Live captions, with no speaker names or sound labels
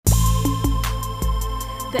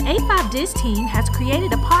The A5DIS team has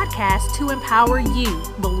created a podcast to empower you,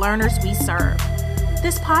 the learners we serve.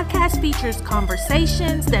 This podcast features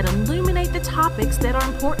conversations that illuminate the topics that are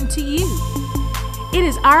important to you. It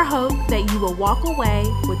is our hope that you will walk away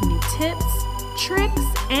with new tips, tricks,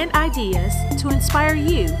 and ideas to inspire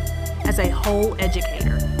you as a whole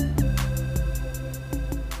educator.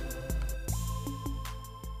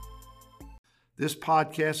 This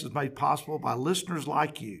podcast is made possible by listeners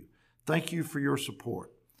like you. Thank you for your support.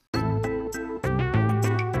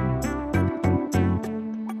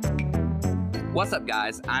 What's up,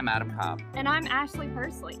 guys? I'm Adam Cobb. And I'm Ashley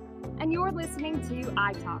Persley. And you're listening to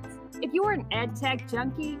iTalks. If you're an EdTech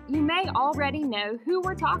junkie, you may already know who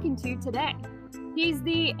we're talking to today. He's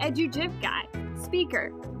the EDUDuctTape guy,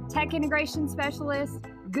 speaker, tech integration specialist,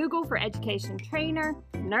 Google for Education trainer,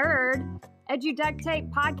 nerd, EDUDuctTape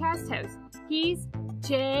podcast host. He's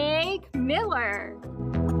Jake Miller.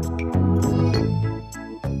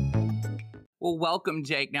 Well, welcome,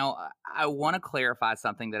 Jake. Now, I want to clarify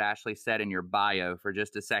something that Ashley said in your bio for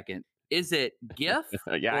just a second. Is it GIF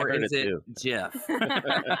Yeah, or I heard is it it too. GIF?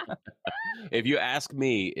 If you ask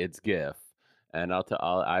me, it's GIF, and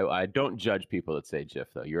I don't judge people that say GIF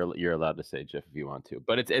though. You're allowed to say GIF if you want to,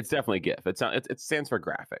 but it's definitely GIF. It stands for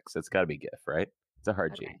graphics. It's got to be GIF, right? It's a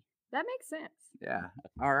hard G. Okay. That makes sense. Yeah.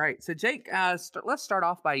 All right. So, Jake, let's start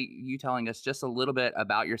off by you telling us just a little bit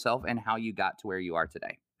about yourself and how you got to where you are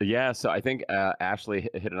today. Yeah, so I think Ashley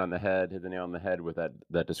hit the nail on the head with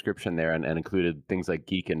that description there, and included things like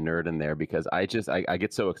geek and nerd in there, because I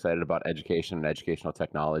get so excited about education and educational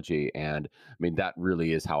technology, and I mean that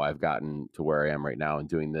really is how I've gotten to where I am right now, and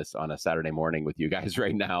doing this on a Saturday morning with you guys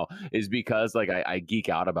right now is because like I geek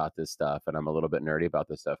out about this stuff, and I'm a little bit nerdy about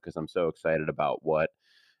this stuff because I'm so excited about what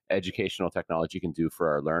educational technology can do for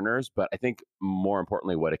our learners, but I think more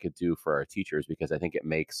importantly what it could do for our teachers, because I think it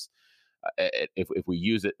makes if we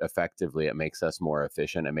use it effectively, it makes us more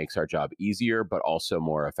efficient. It makes our job easier, but also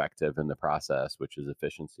more effective in the process, which is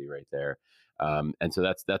efficiency right there. And so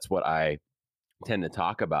that's what I tend to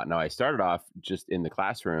talk about. Now, I started off just in the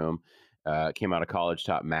classroom, came out of college,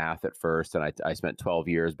 taught math at first, and I spent 12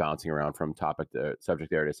 years bouncing around from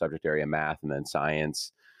subject area math, and then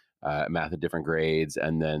science, math at different grades,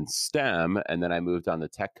 and then STEM, and then I moved on to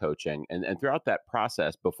tech coaching. And throughout that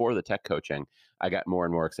process, before the tech coaching, I got more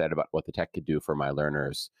and more excited about what the tech could do for my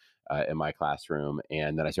learners in my classroom.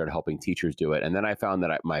 And then I started helping teachers do it. And then I found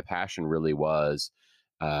that my passion really was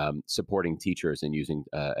supporting teachers and using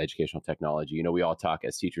educational technology. You know, we all talk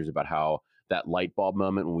as teachers about how that light bulb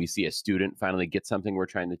moment when we see a student finally get something we're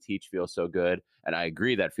trying to teach feels so good. And I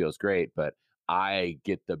agree that feels great, but I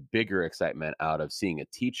get the bigger excitement out of seeing a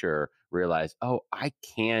teacher realize, oh, I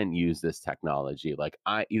can use this technology. Like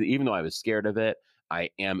even though I was scared of it, I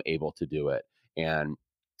am able to do it. And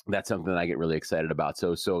that's something that I get really excited about.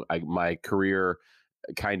 So my career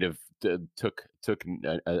kind of took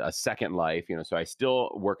a second life, you know. So I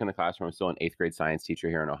still work in the classroom. I'm still an 8th grade science teacher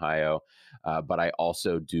here in Ohio, but I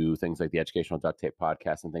also do things like the Educational Duct Tape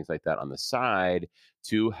podcast and things like that on the side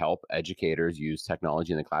to help educators use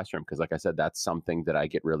technology in the classroom. Because like I said, that's something that I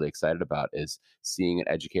get really excited about, is seeing an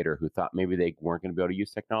educator who thought maybe they weren't going to be able to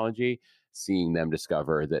use technology, seeing them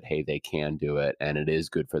discover that, hey, they can do it, and it is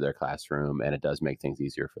good for their classroom, and it does make things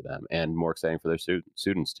easier for them and more exciting for their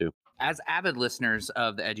students too. As avid listeners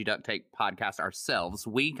of the EDUDuctTape podcast ourselves,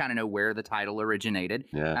 we kind of know where the title originated.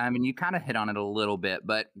 Yeah. I mean, you kind of hit on it a little bit,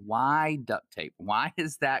 but why duct tape? Why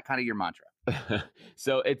is that kind of your mantra?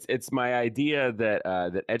 So it's my idea that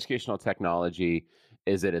that educational technology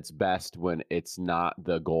is at its best when it's not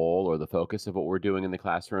the goal or the focus of what we're doing in the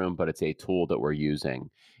classroom, but it's a tool that we're using.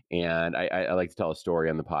 And I like to tell a story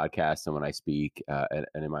on the podcast and when I speak and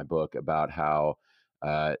in my book about how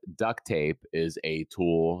duct tape is a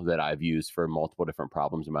tool that I've used for multiple different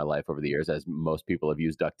problems in my life over the years, as most people have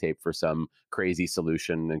used duct tape for some crazy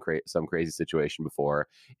solution and some crazy situation before.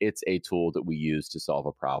 It's a tool that we use to solve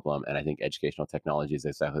a problem. And I think educational technology is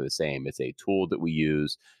exactly the same. It's a tool that we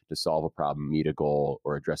use to solve a problem, meet a goal,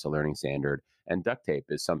 or address a learning standard. And duct tape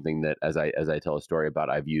is something that, as I tell a story about,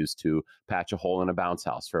 I've used to patch a hole in a bounce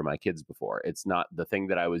house for my kids before. It's not the thing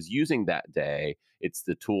that I was using that day. It's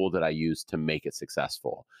the tool that I use to make it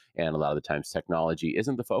successful. And a lot of the times technology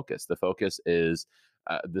isn't the focus. The focus is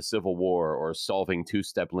the Civil War, or solving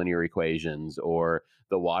 2-step linear equations, or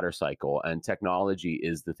the water cycle. And technology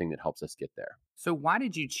is the thing that helps us get there. So why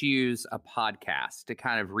did you choose a podcast to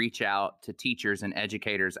kind of reach out to teachers and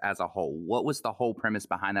educators as a whole? What was the whole premise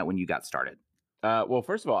behind that when you got started? Well,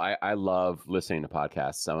 first of all, I love listening to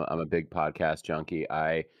podcasts. I'm a big podcast junkie.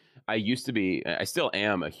 I used to be, I still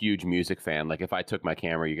am a huge music fan. Like if I took my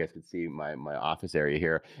camera, you guys could see my office area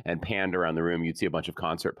here and panned around the room, you'd see a bunch of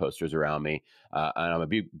concert posters around me. And I'm a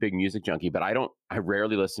big music junkie, but I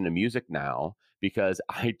rarely listen to music now because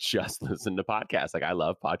I just listen to podcasts. Like I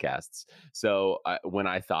love podcasts. So when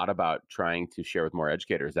I thought about trying to share with more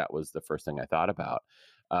educators, that was the first thing I thought about.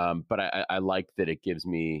 But I like that it gives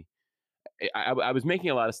me, I was making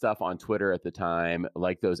a lot of stuff on Twitter at the time,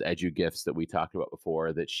 like those EDUGIFs that we talked about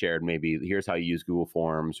before that shared maybe here's how you use Google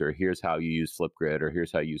Forms, or here's how you use Flipgrid, or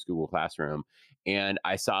here's how you use Google Classroom. And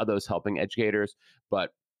I saw those helping educators, but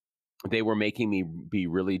they were making me be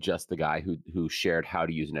really just the guy who shared how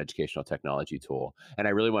to use an educational technology tool. And I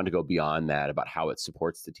really wanted to go beyond that about how it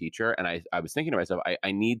supports the teacher. And I was thinking to myself,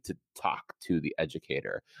 I need to talk to the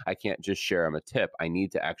educator. I can't just share them a tip. I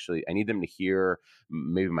need them to hear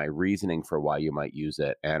maybe my reasoning for why you might use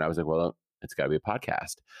it. And I was like, well, it's got to be a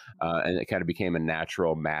podcast. And it kind of became a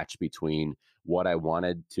natural match between what I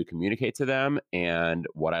wanted to communicate to them and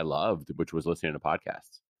what I loved, which was listening to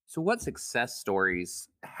podcasts. So what success stories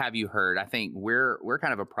have you heard? I think we're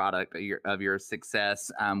kind of a product of your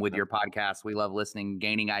success with your podcast. We love listening,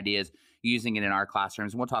 gaining ideas, using it in our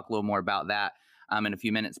classrooms. And we'll talk a little more about that in a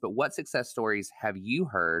few minutes. But what success stories have you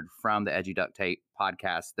heard from the EDUDuctTape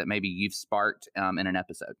podcast that maybe you've sparked in an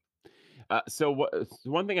episode? So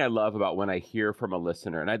one thing I love about when I hear from a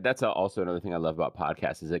listener, and that's also another thing I love about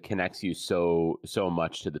podcasts, is it connects you so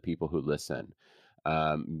much to the people who listen.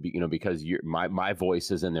 Because my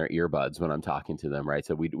voice is in their earbuds when I'm talking to them, right?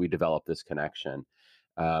 So we develop this connection.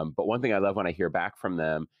 But one thing I love when I hear back from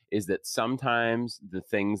them is that sometimes the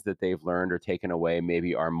things that they've learned or taken away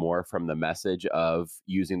maybe are more from the message of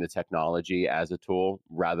using the technology as a tool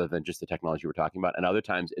rather than just the technology we're talking about. And other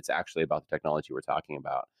times it's actually about the technology we're talking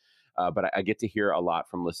about. But I get to hear a lot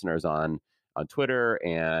from listeners on Twitter,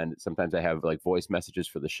 and sometimes I have like voice messages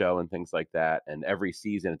for the show and things like that. And every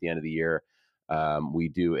season at the end of the year, we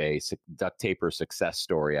do a duct taper success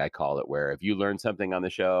story, I call it, where if you learn something on the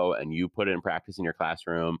show and you put it in practice in your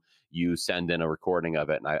classroom, you send in a recording of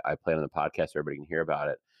it, and I play it on the podcast so everybody can hear about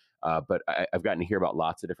it. But I've gotten to hear about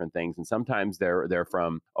lots of different things, and sometimes they're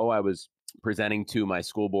from, I was presenting to my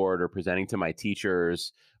school board or presenting to my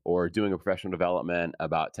teachers or doing a professional development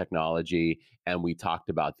about technology, and we talked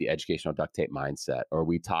about the educational duct tape mindset, or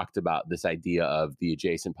we talked about this idea of the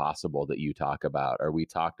adjacent possible that you talk about, or we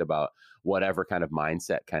talked about whatever kind of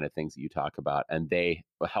mindset kind of things that you talk about, and they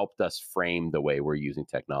helped us frame the way we're using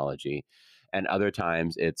technology. And other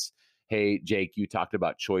times it's, hey, Jake, you talked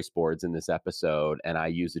about choice boards in this episode, and I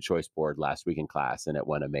used a choice board last week in class and it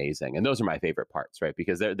went amazing. And those are my favorite parts, right?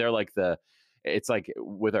 Because they're like it's like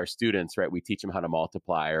with our students, right? We teach them how to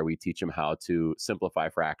multiply, or we teach them how to simplify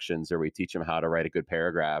fractions, or we teach them how to write a good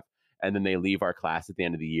paragraph. And then they leave our class at the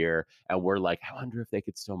end of the year and we're like, I wonder if they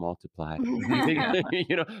could still multiply. Do you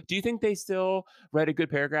think, do you think they still write a good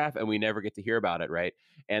paragraph? And we never get to hear about it, right?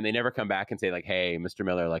 And they never come back and say like, hey, Mr.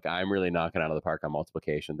 Miller, like I'm really knocking out of the park on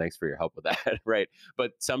multiplication. Thanks for your help with that, right?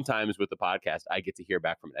 But sometimes with the podcast, I get to hear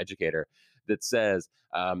back from an educator that says,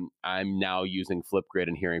 I'm now using Flipgrid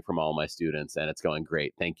and hearing from all my students, and it's going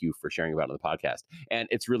great. Thank you for sharing about it on the podcast. And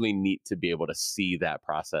it's really neat to be able to see that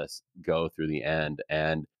process go through the end.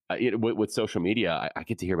 And with social media, I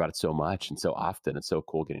get to hear about it so much and so often. It's so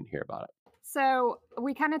cool getting to hear about it. So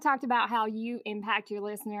we kind of talked about how you impact your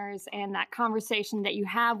listeners and that conversation that you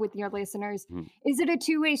have with your listeners. Mm-hmm. Is it a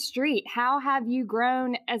two-way street? How have you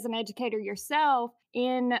grown as an educator yourself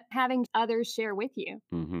in having others share with you?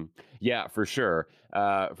 Mm-hmm. Yeah, for sure.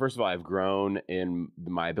 First of all, I've grown in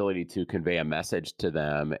my ability to convey a message to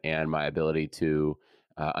them and my ability to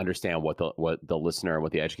understand what the listener and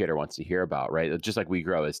what the educator wants to hear about, right? Just like we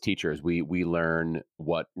grow as teachers, we learn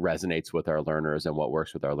what resonates with our learners and what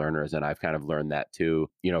works with our learners. And I've kind of learned that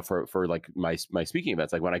too, for like my speaking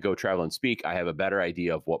events. Like when I go travel and speak, I have a better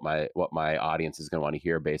idea of what my audience is going to want to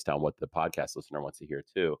hear based on what the podcast listener wants to hear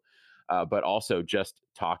too. But also just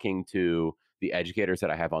talking to the educators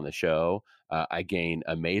that I have on the show, I gain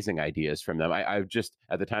amazing ideas from them. I've just,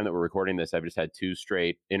 at the time that we're recording this, I've just had 2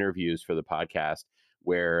 straight interviews for the podcast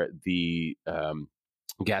where the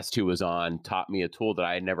guest who was on taught me a tool that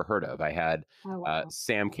I had never heard of. I had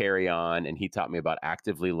Sam Carey on, and he taught me about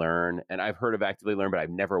Actively Learn. And I've heard of Actively Learn, but I've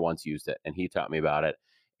never once used it. And he taught me about it.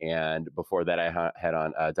 And before that, I had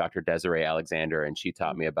on Dr. Desiree Alexander, and she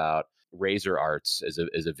taught me about Razor Arts as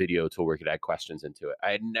a video tool where you could add questions into it. I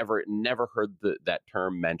had never heard that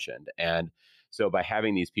term mentioned. And so by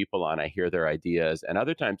having these people on, I hear their ideas. And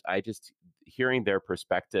other times I just hearing their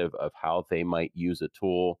perspective of how they might use a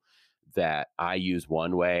tool that I use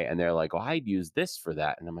one way and they're like, oh, I'd use this for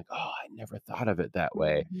that. And I'm like, oh, I never thought of it that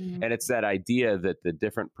way. Mhm. And it's that idea that the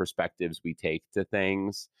different perspectives we take to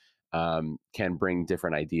things can bring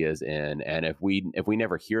different ideas in. And if we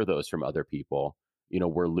never hear those from other people,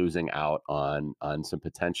 we're losing out on some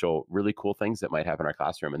potential really cool things that might happen in our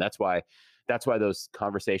classroom. And that's why those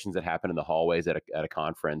conversations that happen in the hallways at a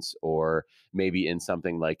conference, or maybe in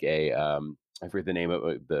something like I forget the name of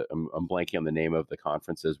I'm blanking on the name of the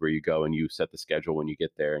conferences where you go and you set the schedule when you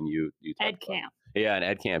get there and you talk Ed camp. yeah, an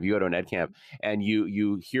ed camp. You go to an ed camp and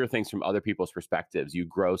you hear things from other people's perspectives. You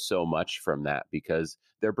grow so much from that because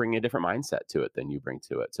they're bringing a different mindset to it than you bring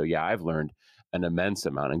to it. So yeah, I've learned an immense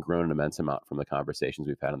amount and grown an immense amount from the conversations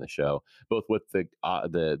we've had on the show, both with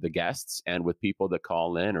the guests and with people that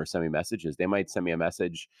call in or send me messages. They might send me a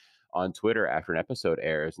message on Twitter after an episode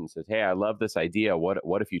airs and says, "Hey, I love this idea.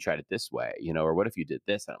 What if you tried it this way? Or what if you did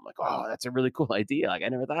this?" And I'm like, "Oh, that's a really cool idea. Like I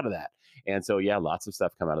never thought of that." And so yeah, lots of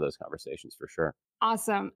stuff come out of those conversations for sure.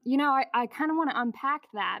 Awesome. I kind of want to unpack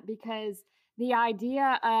that, because the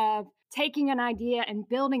idea of taking an idea and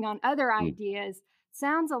building on other ideas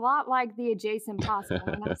sounds a lot like the adjacent possible.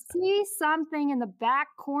 And I see something in the back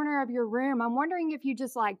corner of your room. I'm wondering if you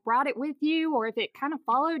just brought it with you, or if it kind of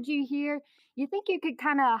followed you here. You think you could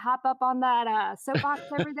kind of hop up on that soapbox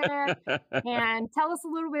over there and tell us a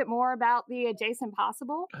little bit more about the adjacent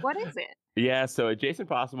possible? What is it? Yeah, so adjacent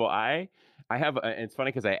possible. I have. It's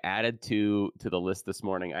funny because I added to the list this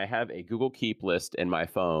morning. I have a Google Keep list in my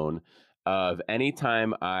phone of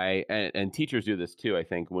anytime and teachers do this too. I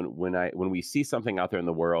think when we see something out there in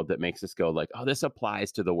the world that makes us go like, oh, this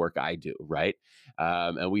applies to the work I do, right?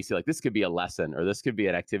 And we see like this could be a lesson or this could be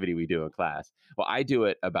an activity we do in class. Well, I do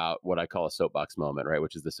it about what I call a soapbox moment, right?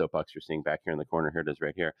 Which is the soapbox you're seeing back here in the corner. Here it is,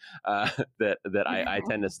 right here. That I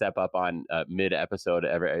tend to step up on mid episode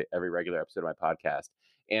every regular episode of my podcast,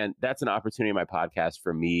 and that's an opportunity in my podcast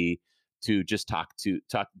for me to just talk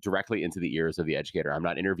directly into the ears of the educator. I'm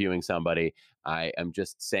not interviewing somebody. I am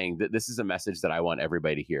just saying that this is a message that I want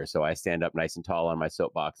everybody to hear. So I stand up nice and tall on my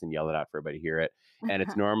soapbox and yell it out for everybody to hear it. And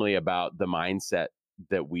it's normally about the mindset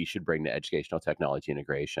that we should bring to educational technology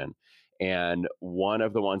integration. And one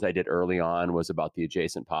of the ones I did early on was about the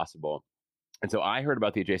adjacent possible. And so I heard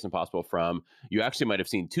about the adjacent possible from, you actually might have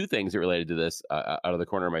seen two things that related to this out of the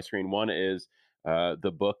corner of my screen. One is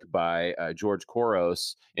the book by George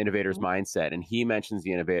Couros, Innovator's Mindset, and he mentions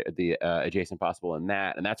the adjacent possible in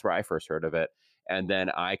that, and that's where I first heard of it. And then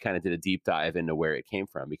I kind of did a deep dive into where it came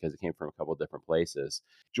from, because it came from a couple of different places.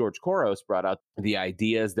 George Couros brought out the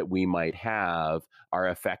ideas that we might have are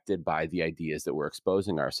affected by the ideas that we're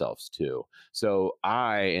exposing ourselves to. So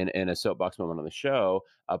I, in a soapbox moment on the show,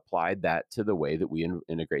 applied that to the way that we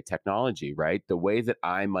integrate technology, right? The way that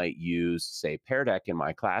I might use, say, Pear Deck in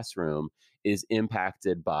my classroom is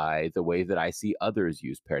impacted by the way that I see others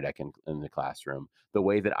use Pear Deck in the classroom, the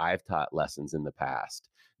way that I've taught lessons in the past,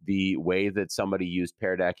 the way that somebody used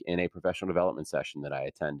Pear Deck in a professional development session that I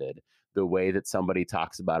attended, the way that somebody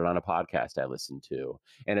talks about it on a podcast I listen to.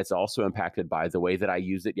 And it's also impacted by the way that I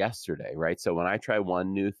used it yesterday, right? So when I try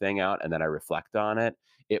one new thing out and then I reflect on it,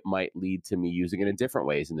 it might lead to me using it in different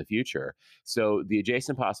ways in the future. So the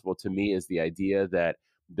adjacent possible to me is the idea that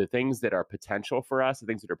the things that are potential for us, the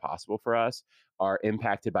things that are possible for us, are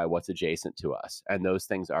impacted by what's adjacent to us. And those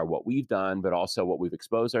things are what we've done, but also what we've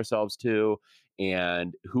exposed ourselves to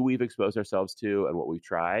and who we've exposed ourselves to and what we've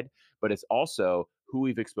tried. But it's also who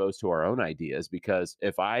we've exposed to our own ideas. Because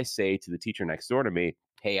if I say to the teacher next door to me,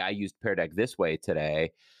 hey, I used Pear Deck this way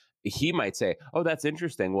today, he might say, oh, that's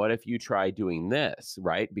interesting. What if you try doing this,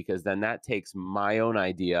 right? Because then that takes my own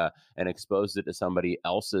idea and exposes it to somebody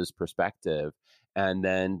else's perspective. And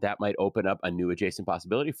then that might open up a new adjacent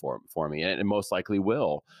possibility for me. And it most likely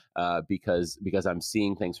will, because I'm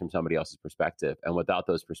seeing things from somebody else's perspective. And without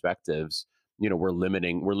those perspectives, we're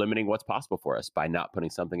limiting what's possible for us by not putting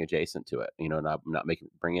something adjacent to it, not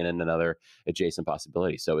bringing in another adjacent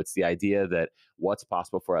possibility. So it's the idea that what's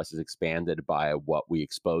possible for us is expanded by what we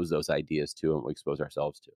expose those ideas to and what we expose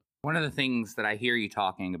ourselves to. One of the things that I hear you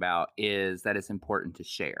talking about is that it's important to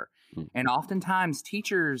share. And oftentimes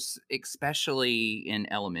teachers, especially in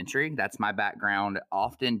elementary, that's my background,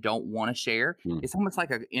 often don't want to share. It's almost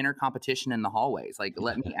like an inner competition in the hallways. Like,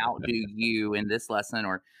 let me outdo you in this lesson,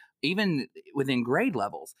 or even within grade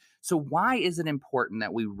levels. So why is it important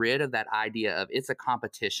that we rid of that idea of it's a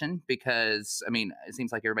competition? Because, it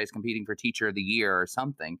seems like everybody's competing for Teacher of the Year or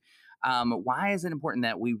something. Why is it important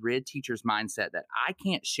that we rid teachers' mindset that I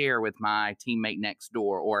can't share with my teammate next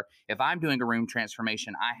door, or if I'm doing a room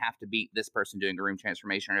transformation, I have to beat this person doing a room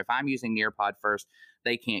transformation, or if I'm using Nearpod first,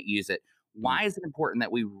 they can't use it? Why is it important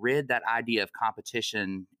that we rid that idea of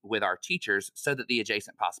competition with our teachers so that the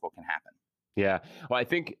adjacent possible can happen? Yeah. Well, I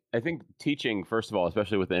think teaching, first of all,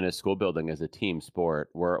 especially within a school building, is a team sport.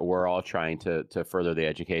 We're all trying to further the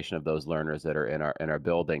education of those learners that are in our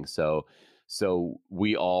building. So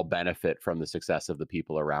we all benefit from the success of the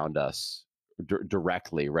people around us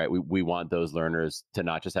directly, right? We want those learners to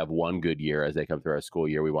not just have one good year as they come through our school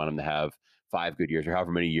year. We want them to have 5 good years or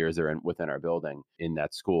however many years they're within our building in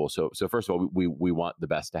that school. So first of all, we want the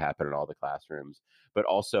best to happen in all the classrooms, but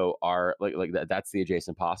also our that's the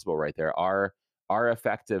adjacent possible right there. Our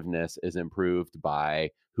effectiveness is improved by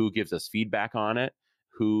who gives us feedback on it,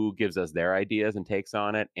 who gives us their ideas and takes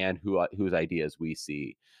on it, and whose ideas we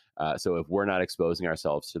see. So if we're not exposing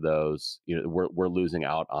ourselves to those, we're losing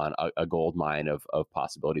out on a gold mine of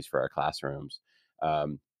possibilities for our classrooms.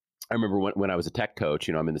 I remember when I was a tech coach,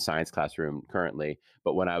 I'm in the science classroom currently,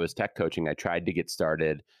 but when I was tech coaching, I tried to get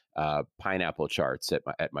started pineapple charts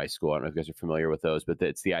at my school. I don't know if you guys are familiar with those, but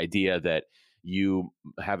it's the idea that you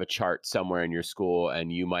have a chart somewhere in your school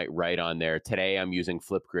and you might write on there, today I'm using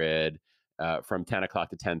Flipgrid from 10 o'clock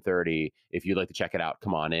to 10:30. If you'd like to check it out,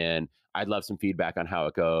 come on in. I'd love some feedback on how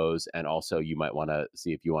it goes. And also you might want to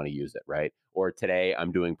see if you want to use it, right? Or today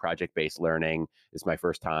I'm doing project-based learning. It's my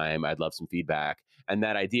first time. I'd love some feedback. And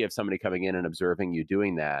that idea of somebody coming in and observing you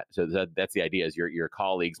doing that. So that's the idea is your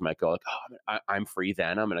colleagues might go like, oh, I'm free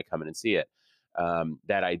then. I'm going to come in and see it.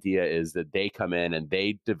 That idea is that they come in and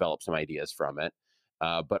they develop some ideas from it.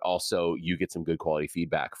 But also you get some good quality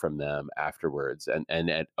feedback from them afterwards. And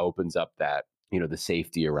it opens up that, the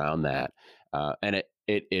safety around that. And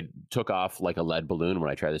it took off like a lead balloon when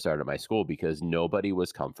I tried to start at my school because nobody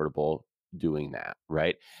was comfortable doing that.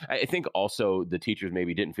 Right. I think also the teachers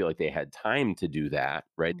maybe didn't feel like they had time to do that.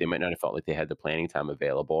 Right. They might not have felt like they had the planning time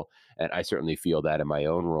available. And I certainly feel that in my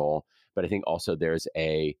own role. But I think also there's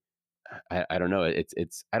I don't know.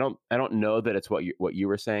 I don't know that it's what you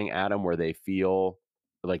were saying, Adam, where they feel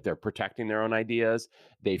like they're protecting their own ideas.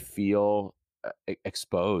 They feel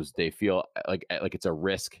exposed. They feel like it's a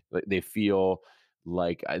risk. They feel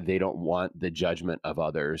like they don't want the judgment of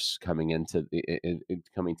others coming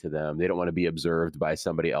coming to them. They don't want to be observed by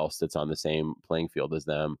somebody else that's on the same playing field as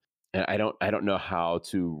them. And I don't know how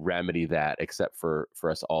to remedy that except for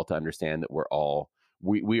us all to understand that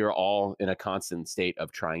we are all in a constant state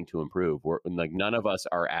of trying to improve. We're like none of us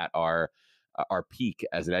are at our peak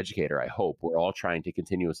as an educator. I hope we're all trying to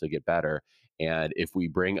continuously get better. And if we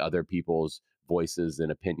bring other people's voices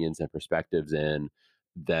and opinions and perspectives in,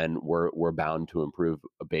 then we're bound to improve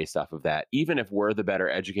based off of that. Even if we're the better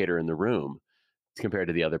educator in the room compared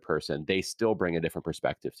to the other person, they still bring a different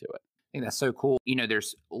perspective to it. I think that's so cool.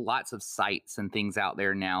 There's lots of sites and things out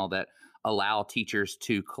there now that allow teachers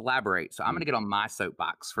to collaborate. So I'm going to get on my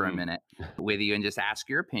soapbox for a minute with you and just ask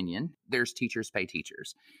your opinion. There's Teachers Pay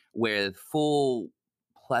Teachers with full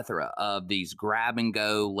plethora of these grab and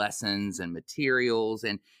go lessons and materials,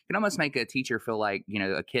 and can almost make a teacher feel like,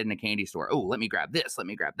 a kid in a candy store. Oh, let me grab this. Let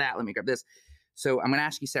me grab that. Let me grab this. So I'm going to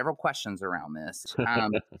ask you several questions around this.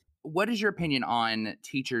 What is your opinion on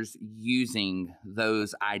teachers using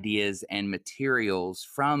those ideas and materials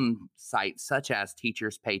from sites such as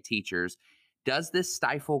Teachers Pay Teachers? Does this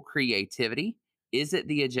stifle creativity? Is it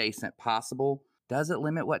the adjacent possible? Does it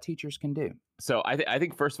limit what teachers can do? So I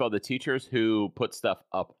think, first of all, the teachers who put stuff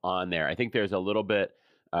up on there, I think there's a little bit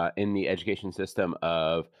in the education system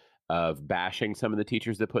of bashing some of the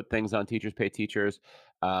teachers that put things on Teachers Pay Teachers.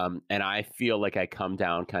 And I feel like I come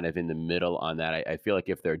down kind of in the middle on that. I feel like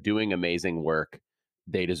if they're doing amazing work,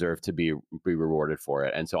 they deserve to be rewarded for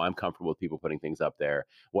it. And so I'm comfortable with people putting things up there.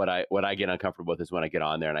 What I get uncomfortable with is when I get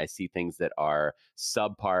on there and I see things that are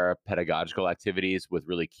subpar pedagogical activities with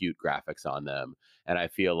really cute graphics on them. And I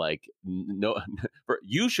feel like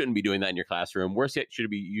you shouldn't be doing that in your classroom. Worse yet,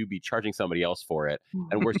 you be charging somebody else for it.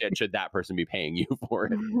 And worse yet, should that person be paying you for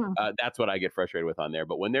it? That's what I get frustrated with on there.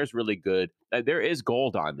 But when there's really good, there is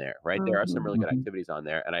gold on there, right? There are some really good activities on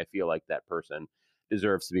there. And I feel like that person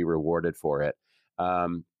deserves to be rewarded for it.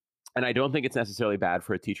 And I don't think it's necessarily bad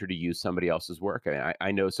for a teacher to use somebody else's work.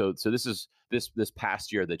 I know. So this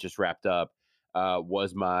past year that just wrapped up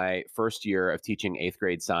was my first year of teaching 8th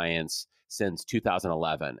grade science since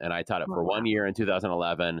 2011. And I taught it for 1 year in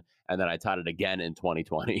 2011, and then I taught it again in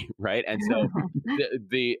 2020. Right. And so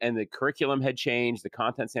the curriculum had changed. The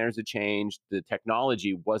content standards had changed. The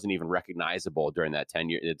technology wasn't even recognizable during that 10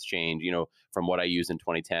 year. It's changed, from what I used in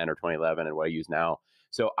 2010 or 2011 and what I use now.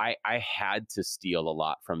 So I had to steal a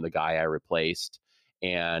lot from the guy I replaced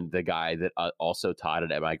and the guy that also taught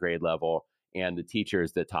it at my grade level and the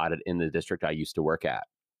teachers that taught it in the district I used to work at.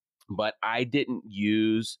 But I didn't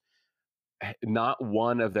use not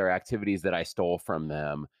one of their activities that I stole from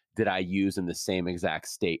them did I use in the same exact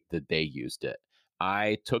state that they used it.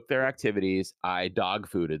 I took their activities, I dog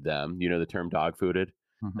fooded them. You know the term dog fooded?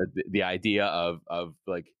 The idea of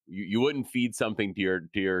like you wouldn't feed something to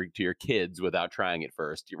your kids without trying it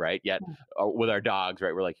first, right? Yet with our dogs,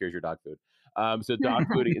 right? We're like, here's your dog food. So dog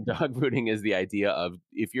fooding is the idea of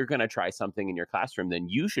if you're going to try something in your classroom, then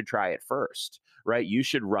you should try it first, right? You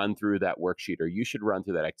should run through that worksheet, or you should run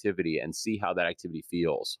through that activity and see how that activity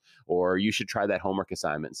feels, or you should try that homework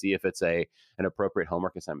assignment and see if it's an appropriate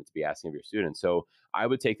homework assignment to be asking of your students. So I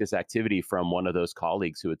would take this activity from one of those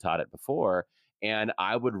colleagues who had taught it before, and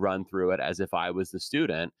I would run through it as if I was the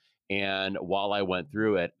student. And while I went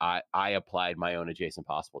through it, I applied my own adjacent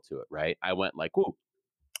possible to it, right? I went like, ooh,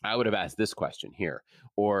 I would have asked this question here,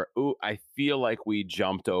 or, ooh, I feel like we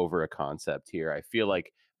jumped over a concept here. I feel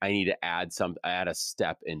like I need to add a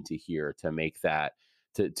step into here to make that,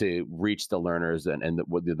 to reach the learners and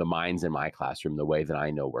the minds in my classroom the way that I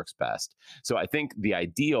know works best. So I think the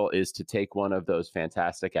ideal is to take one of those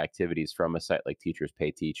fantastic activities from a site like Teachers Pay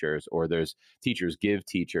Teachers, or there's Teachers Give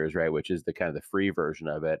Teachers, right, which is the kind of the free version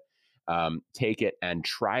of it. Take it and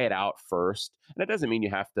try it out first. And it doesn't mean you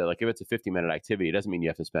have to, like, if it's a 50-minute activity, it doesn't mean you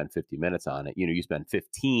have to spend 50 minutes on it. You spend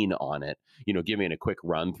 15 on it, giving it a quick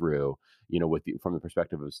run through, from the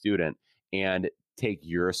perspective of a student, and take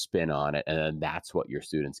your spin on it. And then that's what your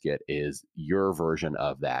students get, is your version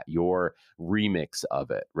of that, your remix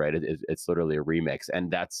of it, right? It's literally a remix.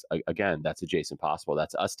 And that's, again, that's adjacent possible.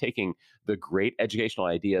 That's us taking the great educational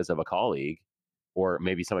ideas of a colleague, or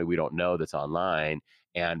maybe somebody we don't know that's online,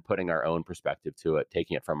 and putting our own perspective to it,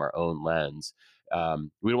 taking it from our own lens.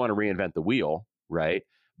 We don't want to reinvent the wheel, right?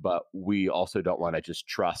 But we also don't want to just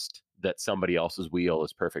trust that somebody else's wheel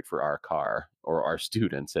is perfect for our car or our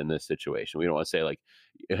students in this situation. We don't want to say like,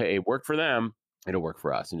 hey, it worked for them, it'll work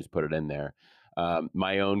for us, and just put it in there.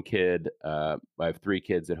 My own kid, I have 3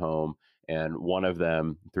 kids at home. And one of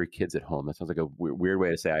them, 3 kids at home. That sounds like a weird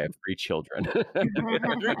way to say I have 3 children. I have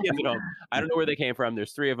 3 kids at home. I don't know where they came from.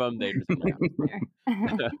 There's 3 of them. They just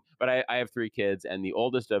but I have 3 kids, and the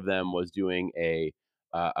oldest of them was doing a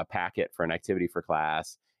packet for an activity for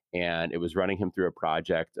class, and it was running him through a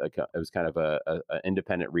project. It was kind of a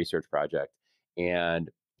independent research project, and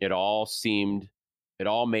it all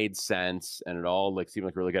made sense, and it all seemed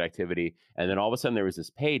like a really good activity. And then all of a sudden there was this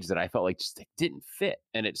page that I felt like just didn't fit.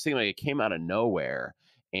 And it seemed like it came out of nowhere,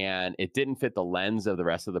 and it didn't fit the lens of the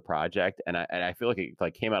rest of the project. And I feel like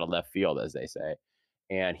it came out of left field, as they say.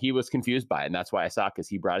 And he was confused by it. And that's why I saw it, because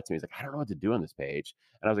he brought it to me. He's like, I don't know what to do on this page.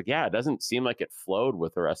 And I was like, yeah, it doesn't seem like it flowed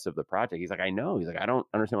with the rest of the project. He's like, I know. He's like, I don't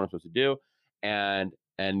understand what I'm supposed to do. And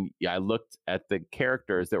yeah, I looked at the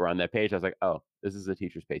characters that were on that page. I was like, oh, this is a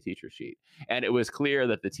Teachers Pay Teacher sheet. And it was clear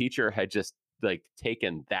that the teacher had just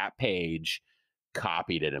taken that page,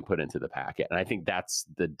 copied it, and put it into the packet. And I think that's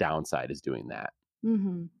the downside, is doing that.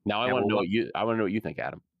 Mm-hmm. Now I want to know what you think,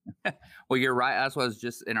 Adam. Well, you're right. That's what I was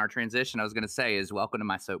just in our transition. I was going to say is welcome to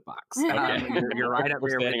my soapbox. You're right up We're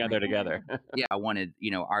here. Standing out there together. Yeah, I wanted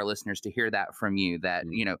our listeners to hear that from you. That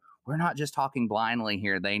we're not just talking blindly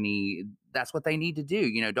here. That's what they need to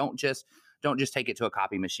do. Don't just take it to a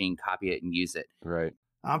copy machine, copy it, and use it. Right.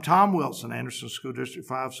 I'm Tom Wilson, Anderson School District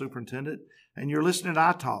 5 Superintendent, and you're listening to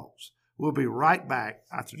iTalks. We'll be right back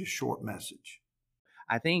after this short message.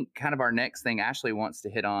 I think kind of our next thing Ashley wants to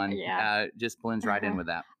hit on just blends right in with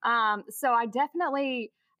that. So I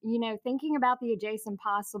definitely, thinking about the adjacent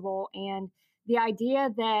possible, and the idea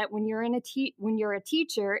that when you're a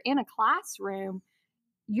teacher in a classroom,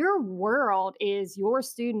 your world is your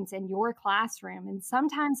students and your classroom. And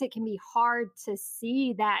sometimes it can be hard to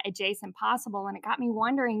see that adjacent possible. And it got me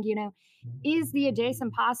wondering, is the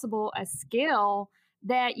adjacent possible a skill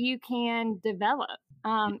that you can develop?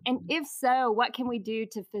 And if so, what can we do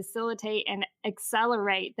to facilitate and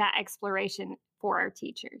accelerate that exploration for our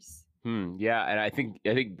teachers? Yeah, and I think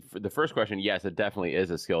for the first question, yes, it definitely is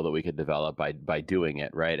a skill that we could develop by doing it,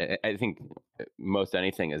 right? I think most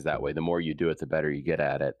anything is that way. The more you do it, the better you get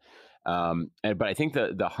at it. But I think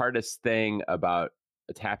the hardest thing about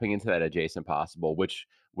tapping into that adjacent possible, which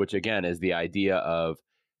again is the idea of,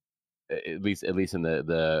 at least in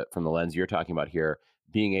the from the lens you're talking about here,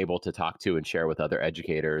 being able to talk to and share with other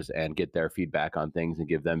educators and get their feedback on things and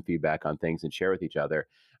give them feedback on things and share with each other.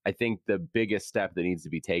 I think the biggest step that needs to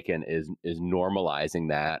be taken is normalizing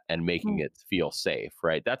that and making it feel safe,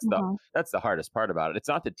 right? That's the hardest part about it. It's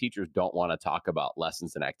not that teachers don't want to talk about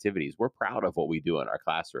lessons and activities. We're proud of what we do in our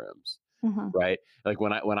classrooms, right? Like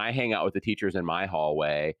when I hang out with the teachers in my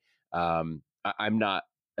hallway, I'm not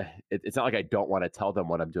it's not like I don't want to tell them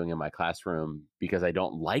what I'm doing in my classroom because I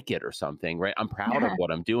don't like it or something, right? I'm proud of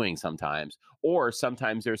what I'm doing sometimes, or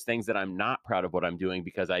sometimes there's things that I'm not proud of what I'm doing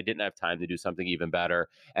because I didn't have time to do something even better.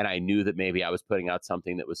 And I knew that maybe I was putting out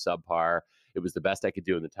something that was subpar. It was the best I could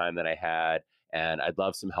do in the time that I had, and I'd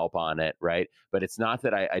love some help on it, right? But it's not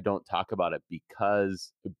that I don't talk about it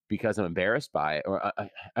because I'm embarrassed by it, or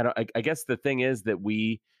I guess the thing is that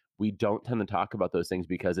we don't tend to talk about those things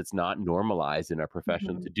because it's not normalized in our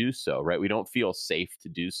profession Mhm. to do so, right? We don't feel safe to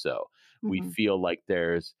do so. We Mhm. feel like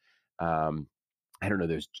there's, I don't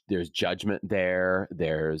know, there's judgment there.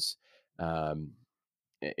 There's, um,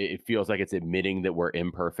 it feels like it's admitting that we're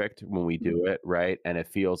imperfect when we do it, right? And it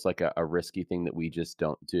feels like a risky thing that we just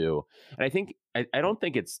don't do. And I think I don't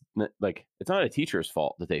think like it's not a teacher's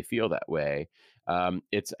fault that they feel that way. I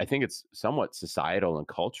think it's somewhat societal and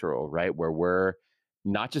cultural, right? Where we're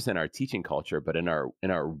not just in our teaching culture, but in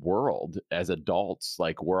our world as adults,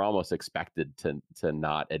 like we're almost expected to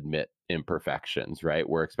not admit imperfections, right?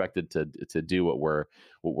 We're expected to do what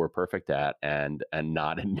we're perfect at and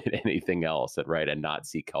not admit anything else, right? And not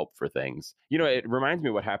seek help for things. You know, it reminds me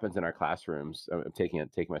of what happens in our classrooms. I'm taking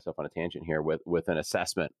myself on a tangent here with an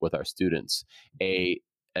assessment with our students. A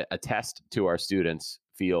test to our students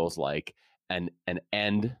feels like an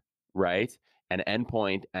end, right? An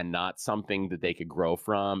endpoint and not something that they could grow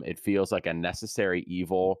from. It feels like a necessary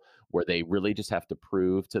evil where they really just have to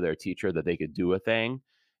prove to their teacher that they could do a thing.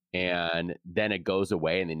 And then it goes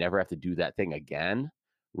away and they never have to do that thing again.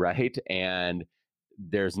 Right. And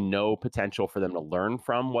there's no potential for them to learn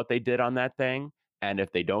from what they did on that thing. And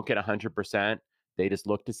if they don't get 100%, they just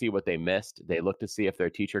look to see what they missed. They look to see if their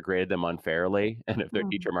teacher graded them unfairly and if their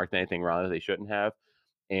Mhm. teacher marked anything wrong that they shouldn't have.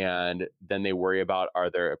 And then they worry about, are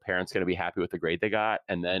their parents going to be happy with the grade they got?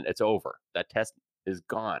 And then it's over. That test is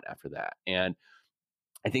gone after that. And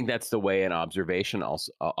I think that's the way an observation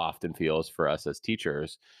also often feels for us as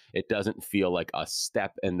teachers. It doesn't feel like a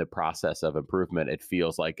step in the process of improvement. It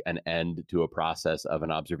feels like an end to a process of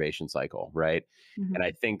an observation cycle, right? And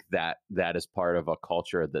I Mhm. think that is part of a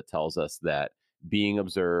culture that tells us that being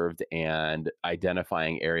observed and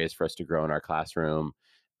identifying areas for us to grow in our classroom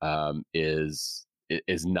is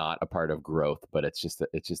not a part of growth, but it's just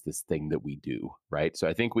this thing that we do, right? So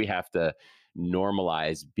I think we have to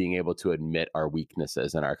normalize being able to admit our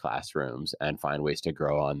weaknesses in our classrooms and find ways to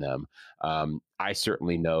grow on them. I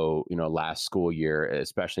certainly know, last school year,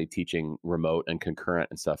 especially teaching remote and concurrent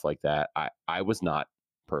and stuff like that, I was not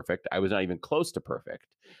perfect. I was not even close to perfect,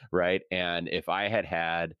 right? And if I had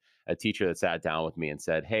had a teacher that sat down with me and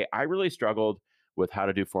said, "Hey, I really struggled with how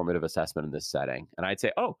to do formative assessment in this setting," and I'd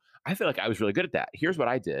say, "Oh, I feel like I was really good at that. Here's what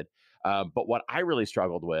I did. But what I really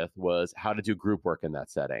struggled with was how to do group work in that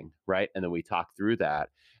setting," right? And then we talked through that,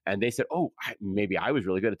 and they said, "Oh, maybe I was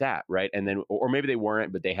really good at that," right? And then, or maybe they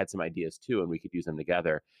weren't, but they had some ideas too, and we could use them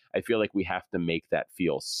together. I feel like we have to make that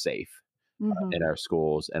feel safe in Mhm. our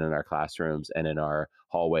schools and in our classrooms and in our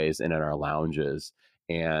hallways and in our lounges.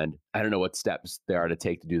 And I don't know what steps there are to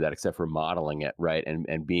take to do that except for modeling it, right?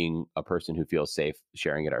 And being a person who feels safe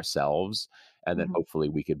sharing it ourselves. And then Mhm. hopefully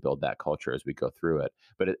we could build that culture as we go through it.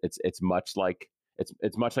 But it's much like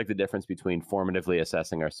it's much like the difference between formatively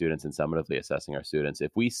assessing our students and summatively assessing our students.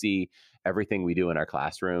 If we see everything we do in our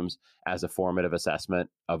classrooms as a formative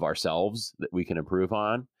assessment of ourselves that we can improve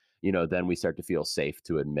on, then we start to feel safe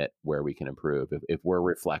to admit where we can improve. If we're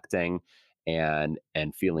reflecting and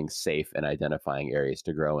feeling safe and identifying areas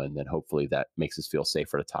to grow in, then hopefully that makes us feel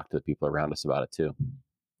safer to talk to the people around us about it too.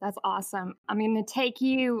 That's awesome. I'm going to take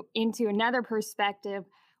you into another perspective.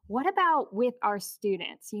 What about with our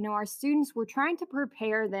students? Our students, we're trying to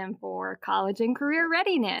prepare them for college and career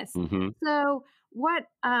readiness. Hmm. So, what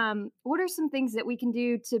are some things that we can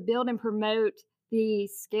do to build and promote the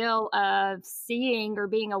skill of seeing or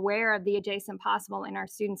being aware of the adjacent possible in our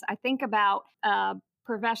students? I think about a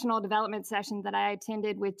professional development session that I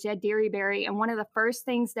attended with Jed Dearyberry, and one of the first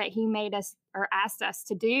things that he made us or asked us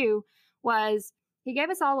to do was he gave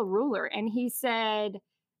us all a ruler and he said,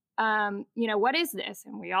 what is this?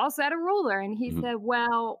 And we all said a ruler. And he Hmm. said,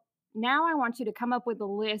 well, now I want you to come up with a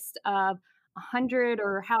list of 100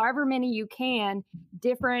 or however many you can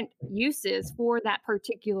different uses for that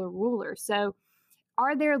particular ruler. So,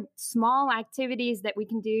 are there small activities that we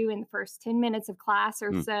can do in the first 10 minutes of class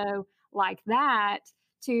or so like that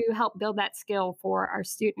to help build that skill for our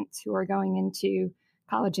students who are going into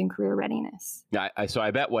college and career readiness? Yeah, so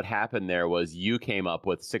I bet what happened there was you came up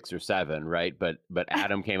with 6 or 7, right? But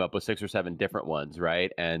Adam came up with 6 or 7 different ones, right?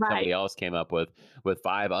 And somebody Right. else came up with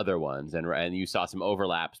 5 other ones, and you saw some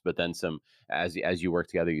overlaps, but then some as you worked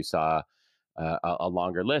together, you saw a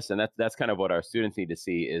longer list, and that's kind of what our students need to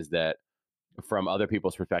see is that from other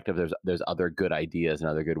people's perspective, there's other good ideas and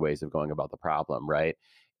other good ways of going about the problem, right?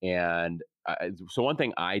 And so one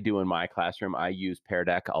thing I do in my classroom, I use Pear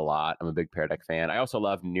Deck a lot. I'm a big Pear Deck fan. I also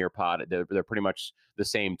love Nearpod. They're pretty much the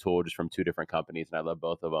same tool, just from two different companies, and I love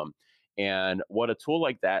both of them. And what a tool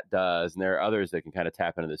like that does, and there are others that can kind of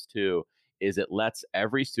tap into this too, is it lets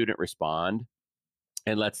every student respond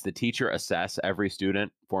and lets the teacher assess every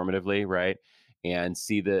student formatively, right? And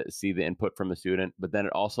see the input from the student, but then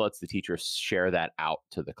it also lets the teacher share that out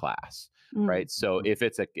to the class, right? So if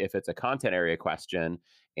it's a content area question,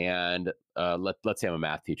 and let's say I'm a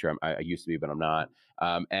math teacher, I used to be, but I'm not,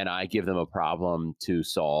 and I give them a problem to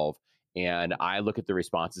solve, and I look at the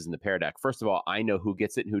responses in the Pear Deck. First of all, I know who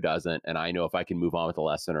gets it and who doesn't, and I know if I can move on with the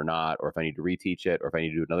lesson or not, or if I need to reteach it, or if I need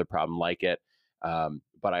to do another problem like it.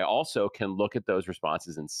 But I also can look at those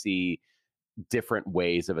responses and see different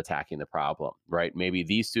ways of attacking the problem, right? Maybe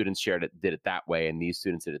these students did it that way, and these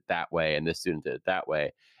students did it that way, and this student did it that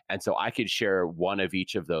way. And so I could share one of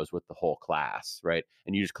each of those with the whole class, right?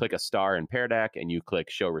 And you just click a star in Pear Deck and you click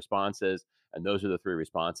show responses. And those are the 3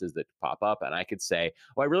 responses that pop up. And I could say,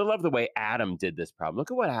 oh, I really love the way Adam did this problem.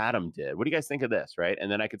 Look at what Adam did. What do you guys think of this, right?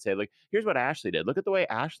 And then I could say, like, here's what Ashley did. Look at the way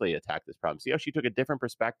Ashley attacked this problem. See how she took a different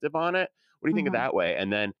perspective on it? What do you think of that way?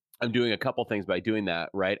 And then I'm doing a couple things by doing that,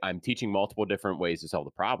 right? I'm teaching multiple different ways to solve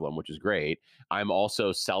the problem, which is great. I'm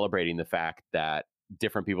also celebrating the fact that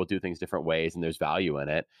different people do things different ways and there's value in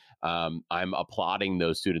it. I'm applauding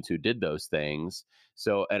those students who did those things.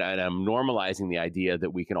 So, and I'm normalizing the idea that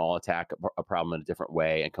we can all attack a problem in a different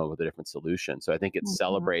way and come up with a different solution. So I think it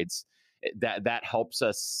celebrates that helps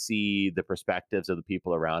us see the perspectives of the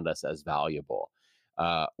people around us as valuable.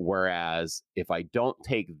 Whereas if I don't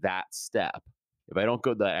take that step, if I don't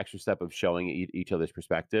go the extra step of showing each other's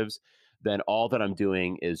perspectives, then all that I'm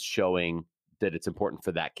doing is showing that it's important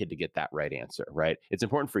for that kid to get that right answer, right? It's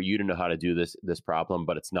important for you to know how to do this problem,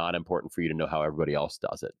 but it's not important for you to know how everybody else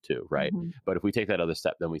does it too, right? But if we take that other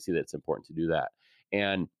step, then we see that it's important to do that.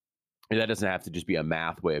 And that doesn't have to just be a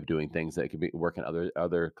math way of doing things. That could be work in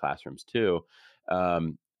other classrooms too.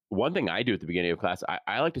 One thing I do at the beginning of class,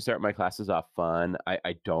 I like to start my classes off fun.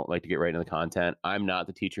 I don't like to get right into the content. I'm not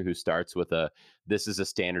the teacher who starts with this is a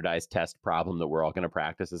standardized test problem that we're all going to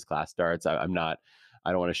practice as class starts. I'm not. I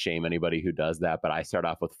don't want to shame anybody who does that, but I start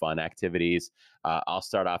off with fun activities. I'll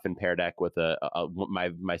start off in Pear Deck with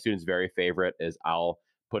my students' very favorite is I'll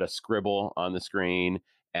put a scribble on the screen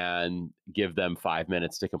and give them 5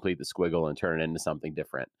 minutes to complete the squiggle and turn it into something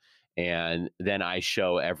different. And then I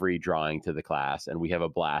show every drawing to the class, and we have a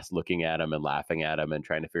blast looking at them and laughing at them and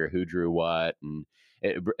trying to figure out who drew what. And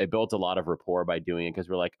it built a lot of rapport by doing it, because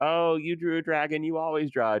we're like, oh, you drew a dragon, you always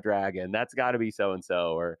draw a dragon. That's got to be so and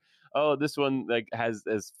so. Or oh, this one like has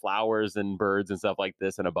flowers and birds and stuff like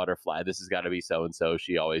this and a butterfly. This has got to be so and so.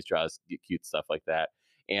 She always draws cute stuff like that.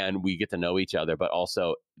 And we get to know each other, but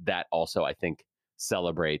also I think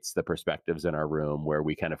celebrates the perspectives in our room, where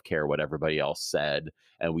we kind of care what everybody else said,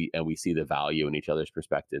 and we see the value in each other's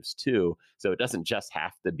perspectives too. So it doesn't just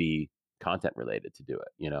have to be content related to do it,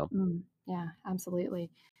 you know? Yeah, absolutely.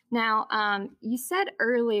 Now, you said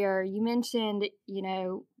earlier, you mentioned,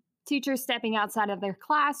 teachers stepping outside of their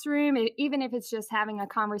classroom, even if it's just having a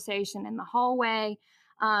conversation in the hallway,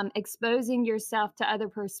 exposing yourself to other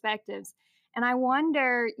perspectives. And I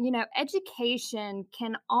wonder, education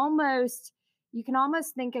you can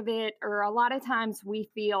almost think of it, or a lot of times we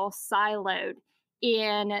feel siloed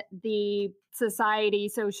in the society,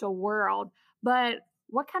 social world. But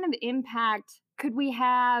what kind of impact could we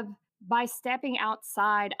have by stepping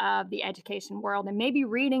outside of the education world and maybe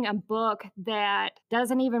reading a book that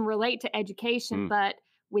doesn't even relate to education, but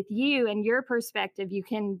with you and your perspective, you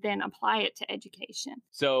can then apply it to education?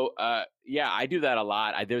 So, I do that a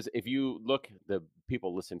lot. If you look, the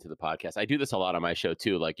people listening to the podcast, I do this a lot on my show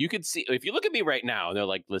too. Like, you could see, if you look at me right now and they're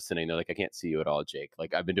like listening, they're like, I can't see you at all, Jake.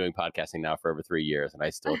 Like, I've been doing podcasting now for over 3 years and I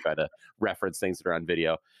still try to reference things that are on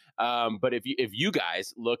video. But if you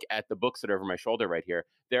guys look at the books that are over my shoulder right here,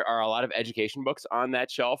 there are a lot of education books on that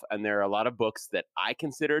shelf. And there are a lot of books that I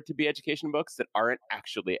consider to be education books that aren't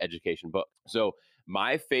actually education books. So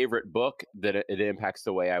my favorite book that it impacts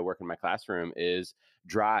the way I work in my classroom is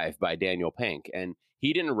Drive by Daniel Pink. And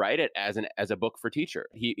he didn't write it as a book for teacher.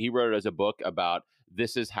 He wrote it as a book about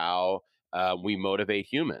this is how we motivate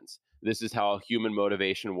humans. This is how human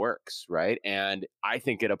motivation works, right? And I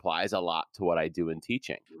think it applies a lot to what I do in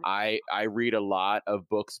teaching. I read a lot of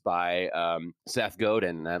books by Seth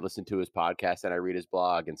Godin, and I listen to his podcast and I read his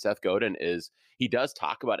blog. And Seth Godin he does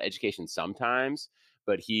talk about education sometimes,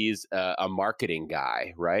 but he's a marketing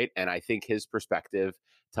guy, right? And I think his perspective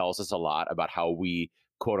tells us a lot about how we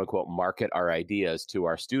quote unquote market our ideas to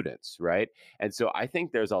our students, right? And so I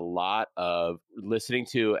think there's a lot of listening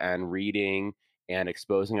to and reading and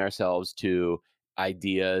exposing ourselves to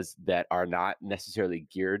ideas that are not necessarily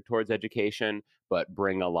geared towards education, but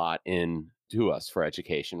bring a lot in to us for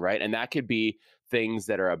education, right? And that could be things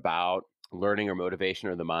that are about learning or motivation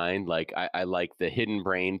or the mind. Like I like the Hidden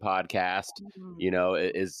Brain podcast.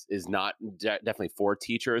 Is not definitely for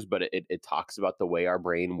teachers, but it talks about the way our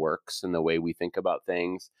brain works and the way we think about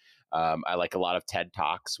things. I like a lot of TED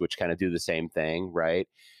Talks, which kind of do the same thing, right?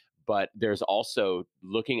 But there's also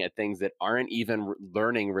looking at things that aren't even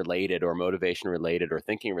learning related or motivation related or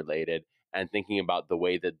thinking related, and thinking about the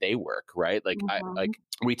way that they work, right? Like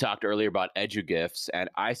we talked earlier about EDUGIFs, and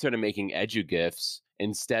I started making EDUGIFs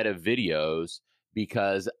instead of videos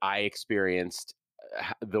because I experienced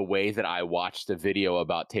the way that I watched a video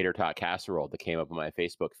about tater tot casserole that came up on my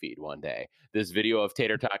Facebook feed one day. This video of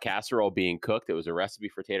tater tot casserole being cooked. It was a recipe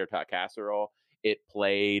for tater tot casserole. It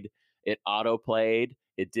played, it auto played.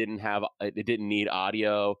 It didn't need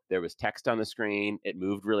audio. There was text on the screen. It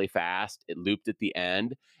moved really fast. It looped at the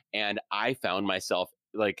end. And I found myself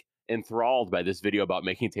like enthralled by this video about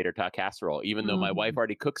making tater tot casserole, even though my wife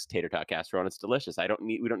already cooks tater tot casserole and it's delicious.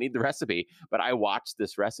 We don't need the recipe, but I watched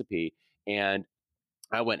this recipe and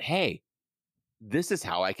I went, hey, this is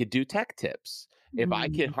how I could do tech tips. If I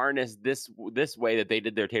could harness this way that they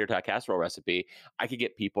did their tater tot casserole recipe, I could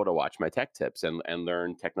get people to watch my tech tips and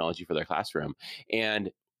learn technology for their classroom.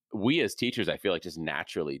 And we as teachers, I feel like just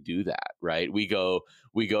naturally do that, right? We go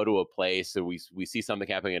to a place and we see something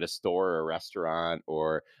happening at a store or a restaurant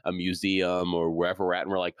or a museum or wherever we're at,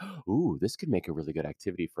 and we're like, ooh, this could make a really good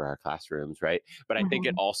activity for our classrooms, right? But I think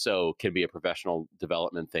it also can be a professional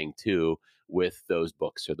development thing too, with those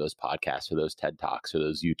books or those podcasts or those TED Talks or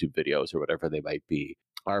those YouTube videos or whatever they might be.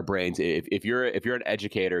 Our brains, if you're an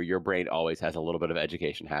educator, your brain always has a little bit of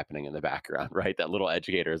education happening in the background, right? That little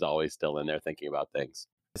educator is always still in there thinking about things.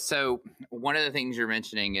 So one of the things you're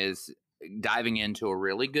mentioning is diving into a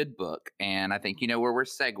really good book. And I think you know where we're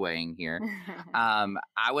segueing here.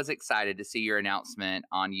 I was excited to see your announcement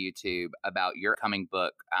on YouTube about your coming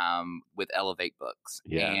book with Elevate Books.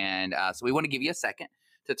 Yeah. And so we want to give you a second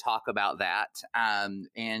to talk about that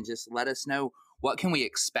and just let us know, what can we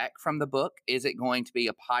expect from the book? Is it going to be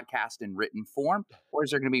a podcast in written form, or is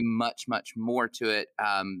there going to be much, much more to it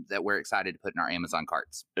that we're excited to put in our Amazon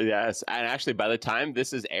carts? Yes. And actually, by the time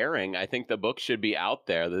this is airing, I think the book should be out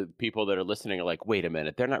there. The people that are listening are like, wait a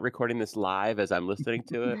minute, they're not recording this live as I'm listening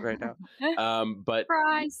to it right now. But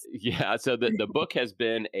Surprise. yeah, so the book has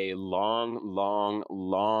been a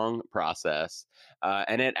long process.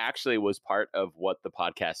 And it actually was part of what the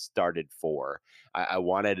podcast started for. I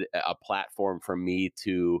wanted a platform for me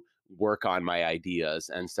to work on my ideas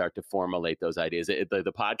and start to formulate those ideas.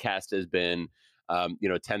 The podcast has been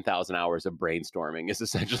 10,000 hours of brainstorming is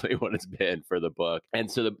essentially what it's been for the book.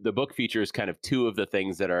 And so the book features kind of two of the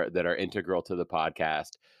things that are integral to the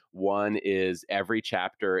podcast. One is every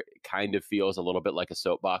chapter kind of feels a little bit like a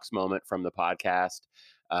soapbox moment from the podcast.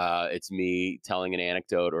 It's me telling an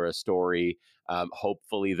anecdote or a story.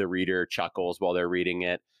 Hopefully the reader chuckles while they're reading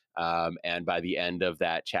it. And by the end of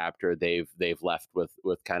that chapter, they've left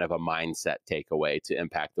with kind of a mindset takeaway to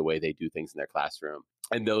impact the way they do things in their classroom.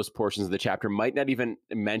 And those portions of the chapter might not even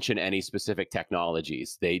mention any specific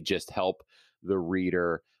technologies. They just help the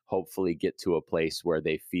reader hopefully get to a place where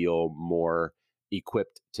they feel more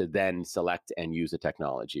equipped to then select and use a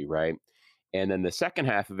technology, right? And then the second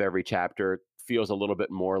half of every chapter feels a little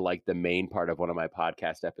bit more like the main part of one of my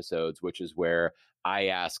podcast episodes, which is where I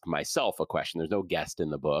ask myself a question. There's no guest in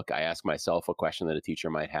the book. I ask myself a question that a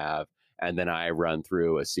teacher might have, and then I run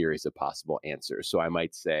through a series of possible answers. So I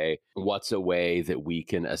might say, what's a way that we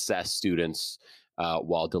can assess students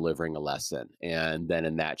while delivering a lesson? And then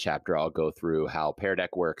in that chapter, I'll go through how Pear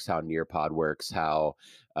Deck works, how Nearpod works, how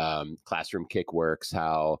Classroom Kick works,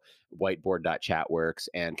 how Whiteboard.chat works,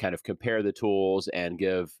 and kind of compare the tools and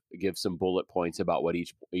give some bullet points about what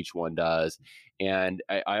each one does. And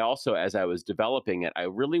I also, as I was developing it, I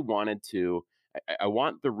really wanted to, I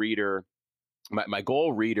want the reader. My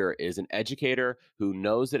goal reader is an educator who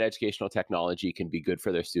knows that educational technology can be good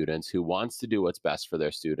for their students, who wants to do what's best for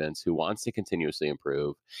their students, who wants to continuously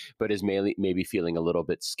improve, but is maybe feeling a little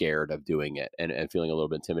bit scared of doing it and feeling a little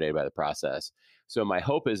bit intimidated by the process. So my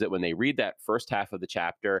hope is that when they read that first half of the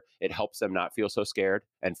chapter, it helps them not feel so scared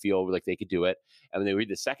and feel like they could do it. And when they read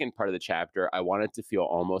the second part of the chapter, I want it to feel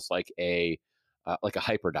almost like a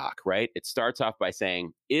hyperdoc, right? It starts off by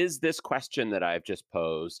saying, is this question that I've just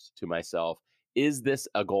posed to myself, is this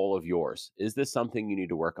a goal of yours? Is this something you need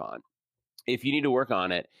to work on? if you need to work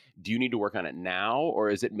on it, do you need to work on it now? Or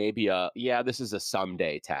is it maybe this is a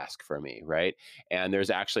someday task for me, right? And there's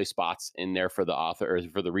actually spots in there for the author or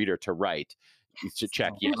for the reader to write, to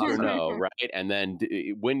check yes or no, right? And then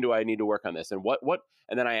when do I need to work on this? And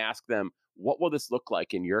and then I ask them, what will this look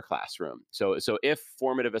like in your classroom? So if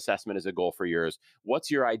formative assessment is a goal for yours, what's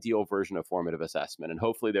your ideal version of formative assessment? And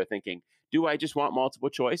hopefully they're thinking, do I just want multiple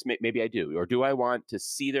choice? Maybe I do. Or do I want to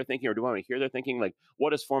see their thinking, or do I want to hear their thinking? Like,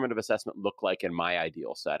 what does formative assessment look like in my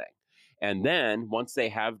ideal setting? And then once they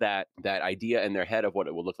have that idea in their head of what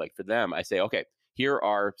it will look like for them, I say, okay, here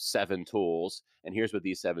are 7 tools, and here's what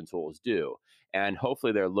these 7 tools do. And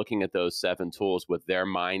hopefully they're looking at those 7 tools with their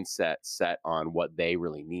mindset set on what they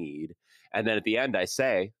really need. And then at the end, I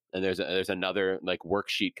say, and there's another like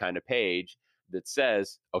worksheet kind of page that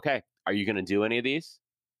says, okay, are you going to do any of these?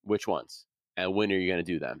 Which ones? And when are you going to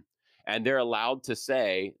do them? And they're allowed to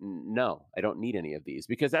say, no, I don't need any of these,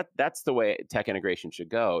 because that's the way tech integration should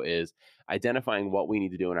go, is identifying what we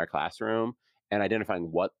need to do in our classroom and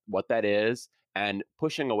identifying what that is, and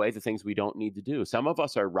pushing away the things we don't need to do. Some of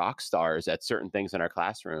us are rock stars at certain things in our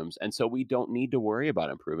classrooms, and so we don't need to worry about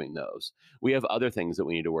improving those. We have other things that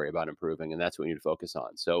we need to worry about improving, and that's what we need to focus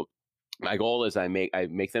on. So my goal is I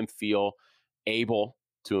make them feel able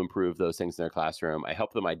to improve those things in their classroom. I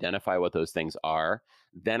help them identify what those things are.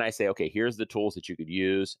 Then I say, okay, here's the tools that you could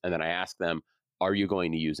use. And then I ask them, are you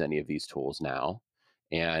going to use any of these tools now?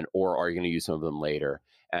 Or are you going to use some of them later?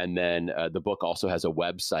 And then the book also has a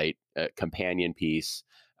website companion piece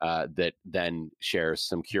that then shares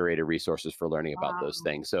some curated resources for learning about those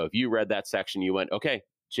things. So if you read that section, you went, okay,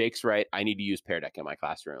 Jake's right, I need to use Pear Deck in my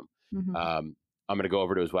classroom. Mm-hmm. I'm going to go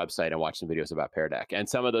over to his website and watch some videos about Pear Deck. And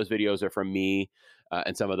some of those videos are from me,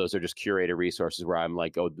 and some of those are just curated resources where I'm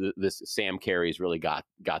like, oh, this Sam Carey's really got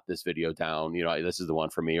this video down. You know, this is the one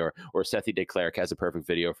for me. Or Sethi de Klerk has a perfect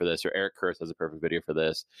video for this, or Eric Kurth has a perfect video for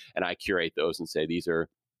this. And I curate those and say, these are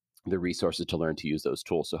the resources to learn to use those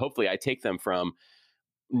tools. So hopefully I take them from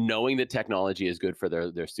knowing that technology is good for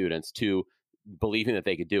their students, to believing that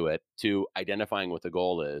they could do it, to identifying what the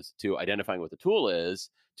goal is, to identifying what the tool is,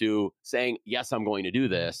 to saying, yes, I'm going to do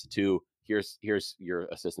this, to here's your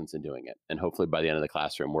assistance in doing it. And hopefully by the end of the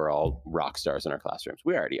classroom, we're all rock stars in our classrooms.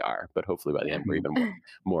 We already are, but hopefully by the end, we're even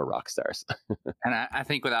more rock stars. And I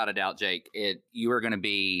think without a doubt, Jake, you are going to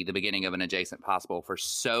be the beginning of an adjacent possible for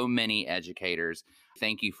so many educators.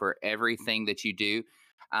 Thank you for everything that you do.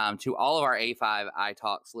 To all of our A5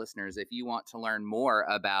 iTalks listeners, if you want to learn more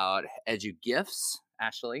about EDUgifts,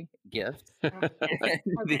 Ashley, gifts, the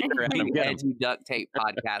EDUctTape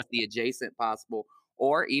podcast, the Adjacent Possible,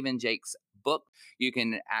 or even Jake's book, you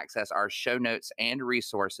can access our show notes and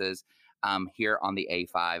resources here on the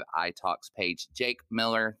A5 iTalks page. Jake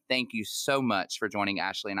Miller, thank you so much for joining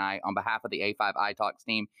Ashley and I on behalf of the A5 iTalks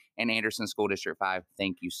team and Anderson School District 5.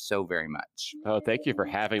 Thank you so very much. Oh, thank you for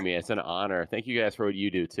having me. It's an honor. Thank you guys for what you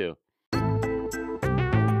do too.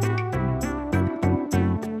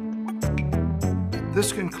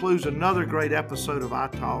 This concludes another great episode of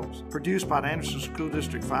iTalks, produced by the Anderson School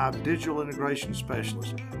District 5 Digital Integration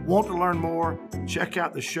Specialist. Want to learn more? Check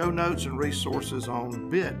out the show notes and resources on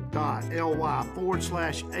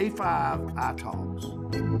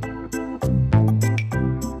bit.ly/A5iTalks.